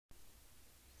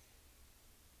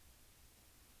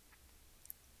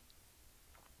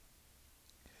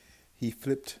He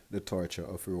flipped the torture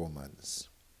of Romans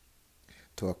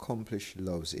to accomplish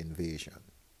love's invasion,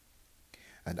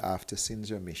 and after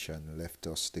sin's remission left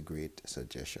us the great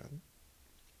suggestion.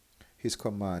 His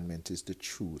commandment is the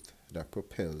truth that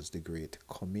propels the great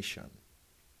commission.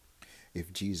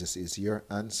 If Jesus is your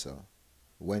answer,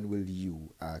 when will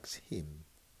you ask him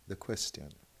the question?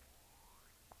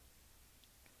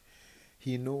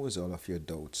 He knows all of your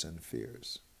doubts and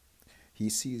fears. He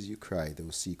sees you cry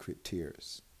those secret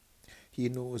tears. He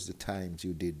knows the times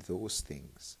you did those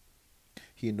things.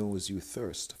 He knows you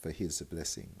thirst for his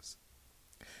blessings.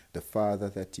 The Father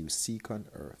that you seek on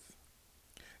earth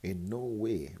in no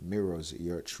way mirrors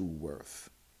your true worth.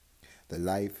 The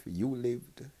life you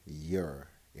lived, your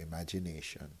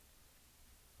imagination.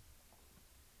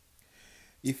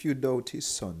 If you doubt his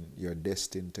Son, you're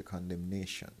destined to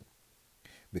condemnation,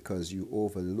 because you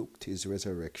overlooked his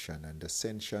resurrection and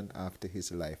ascension after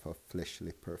his life of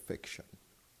fleshly perfection.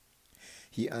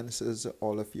 He answers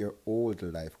all of your old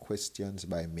life questions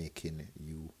by making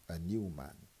you a new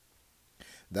man.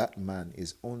 That man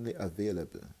is only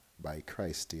available by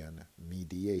Christian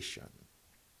mediation.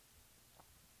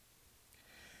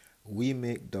 We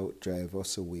make doubt drive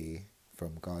us away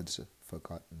from God's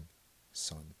forgotten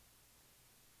Son,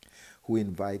 who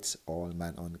invites all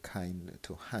mankind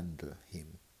to handle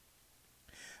him,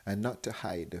 and not to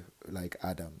hide like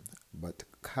Adam, but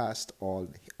cast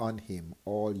on him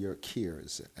all your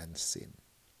cares and sin,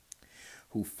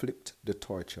 who flipped the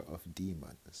torture of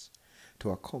demons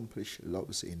to accomplish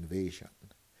love's invasion,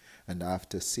 and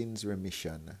after sin's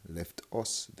remission left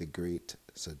us the great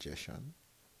suggestion.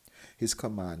 His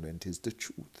commandment is the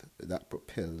truth that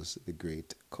propels the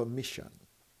great commission.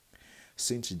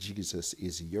 Since Jesus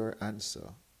is your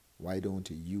answer, why don't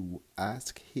you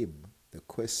ask him the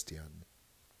question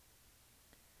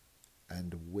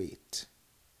and wait?